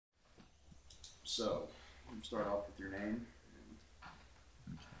So, we'll start off with your name.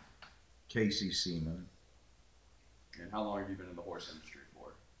 Casey Cman. And how long have you been in the horse industry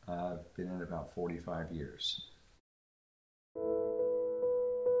for? I've been in it about 45 years.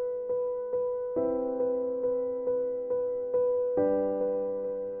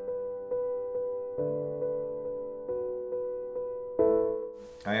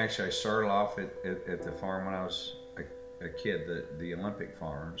 I started off at the farm when I was a kid, the Olympic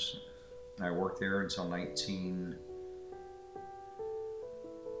Farms. I worked there until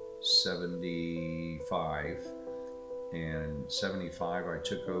 1975. And 75, I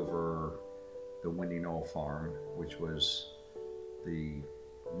took over the Windy Knoll farm, which was the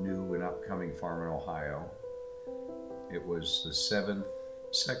new and upcoming farm in Ohio. It was the second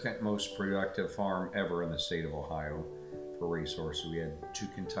most productive farm ever in the state of Ohio for racehorses. We had 2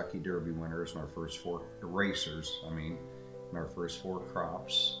 Kentucky Derby winners in our first 4 racers, in our first 4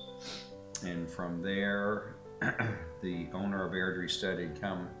 crops. And from there, the owner of Airdrie Stud had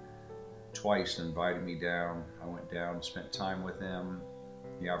come twice and invited me down. I went down and spent time with him.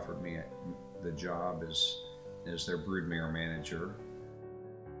 He offered me the job as their broodmare manager.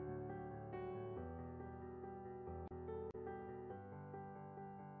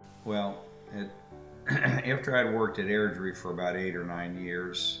 Well, after I'd worked at Airdrie for about 8 or 9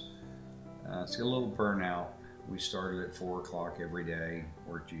 years, it's a little burnout. We started at 4 o'clock every day,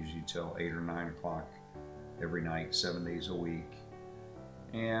 worked usually till 8 or 9 o'clock every night, 7 days a week,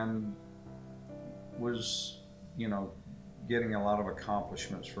 and was, getting a lot of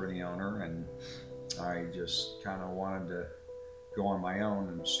accomplishments for the owner, and I just kind of wanted to go on my own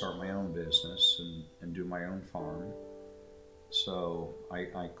and start my own business and do my own farm. So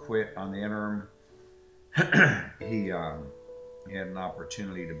I quit on the interim. He had an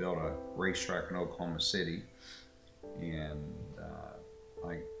opportunity to build a racetrack in Oklahoma City, and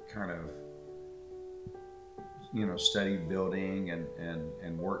I kind of studied building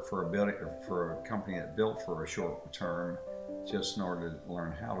and worked for a company that built for a short term, just in order to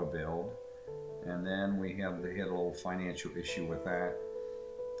learn how to build. And then we had a little financial issue with that,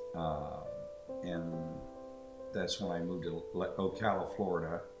 and that's when I moved to Ocala,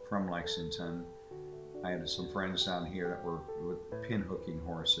 Florida from Lexington. I had some friends down here that were with pin hooking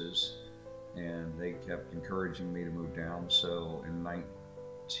horses, and they kept encouraging me to move down. So in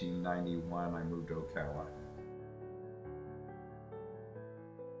 1991, I moved to Ocala.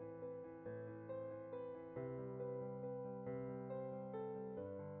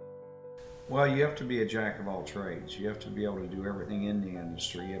 Well, you have to be a jack of all trades. You have to be able to do everything in the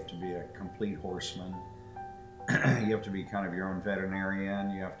industry. You have to be a complete horseman. You have to be kind of your own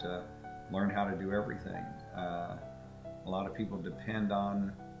veterinarian. You have to learn how to do everything. A lot of people depend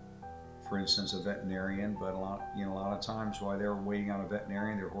on, for instance, a veterinarian, but a lot of times while they're waiting on a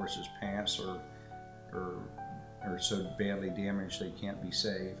veterinarian, their horses pass or are so badly damaged they can't be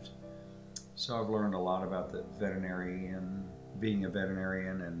saved. So I've learned a lot about the veterinarian, being a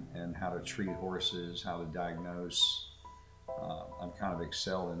veterinarian, and how to treat horses, how to diagnose. I'm kind of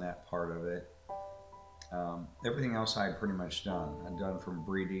excelled in that part of it. Everything else I had pretty much done. I'd done from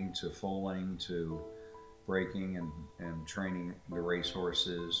breeding to foaling to breaking and training the race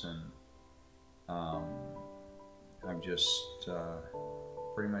horses, and I've just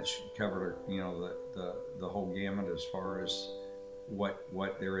pretty much covered the whole gamut as far as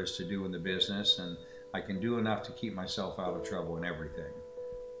what there is to do in the business, and I can do enough to keep myself out of trouble in everything.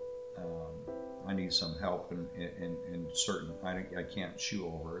 I need some help in certain. I can't shoe a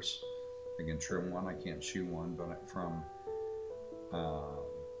horse. I can trim one, I can't shoe one, but from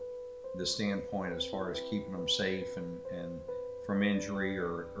the standpoint as far as keeping them safe and from injury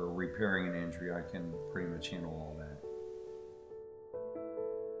or repairing an injury, I can pretty much handle all that.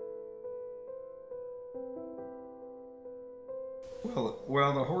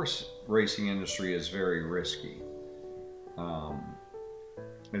 Well, the horse racing industry is very risky.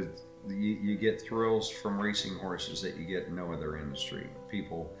 You get thrills from racing horses that you get in no other industry.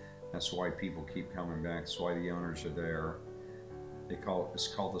 That's why people keep coming back. That's why the owners are there. It's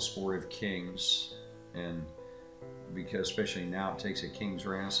called the sport of kings, and because especially now it takes a king's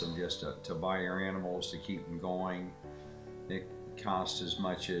ransom just to buy your animals to keep them going. It costs as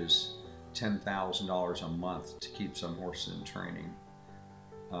much as $10,000 a month to keep some horses in training.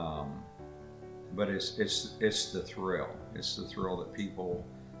 But it's the thrill. It's the thrill that people,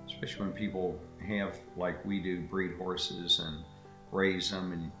 especially when people have, like we do, breed horses and raise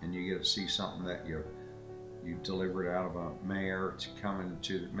them, and you get to see something that you delivered out of a mare to come in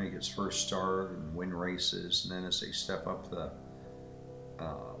to make its first start and win races, and then as they step up the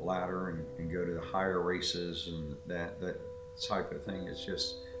ladder and go to the higher races and that type of thing, it's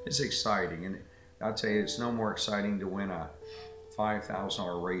exciting. And I'll tell you, it's no more exciting to win a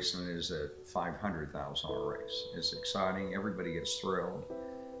 $5,000 race than it is a $500,000 race. It's exciting. Everybody gets thrilled,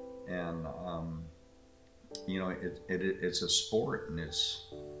 and you know, it's a sport, and it's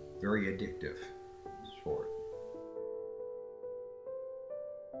very addictive sport.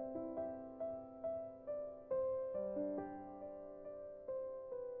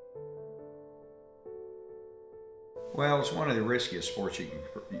 Well, it's one of the riskiest sports you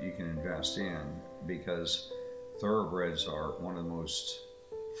can invest in, because thoroughbreds are one of the most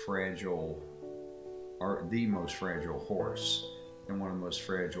fragile, are the most fragile horse, and one of the most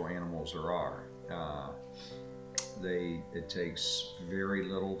fragile animals there are. It takes very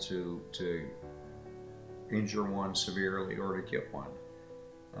little to injure one severely or to kill one.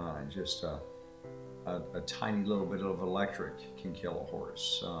 Just a tiny little bit of electric can kill a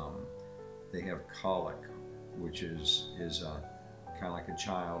horse. They have colic, which is kind of like a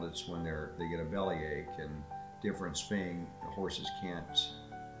child. It's when they get a bellyache, and difference being the horses can't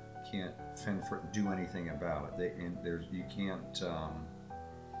do anything about it. You can't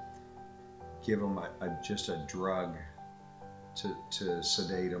give them just a drug to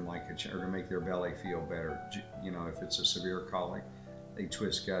sedate them or to make their belly feel better. You know, if it's a severe colic, they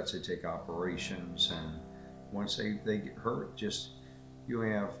twist guts, they take operations, and once they get hurt, you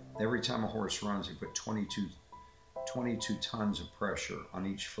have, every time a horse runs, they put 22 tons of pressure on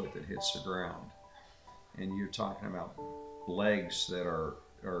each foot that hits the ground. And you're talking about legs that are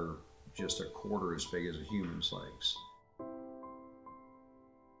just a quarter as big as a human's legs.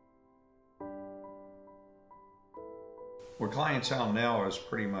 Well, clientele now is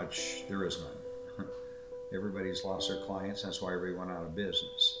pretty much, there is none. Everybody's lost their clients. That's why everybody went out of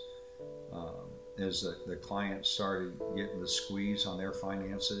business. As the clients started getting the squeeze on their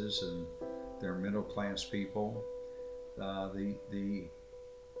finances, and they're middle class people, the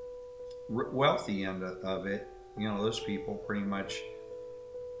wealthy end of it, you know, those people pretty much,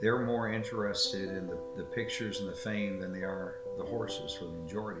 they're more interested in the pictures and the fame than they are the horses, for the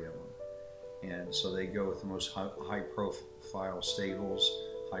majority of them. And so they go with the most high profile stables,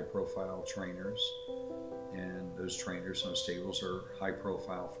 high profile trainers, and those trainers and those stables are high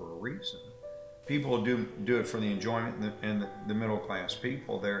profile for a reason. People do it for the enjoyment, and the middle class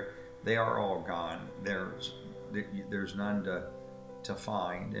people, they are all gone. There's none to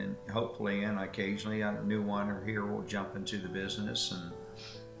find, and hopefully and occasionally a new one or here will jump into the business,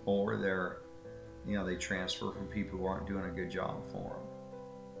 or they transfer from people who aren't doing a good job for them.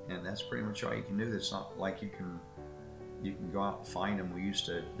 And that's pretty much all you can do. It's not like you can go out and find them.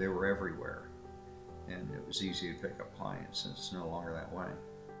 They were everywhere, and it was easy to pick up clients, and it's no longer that way.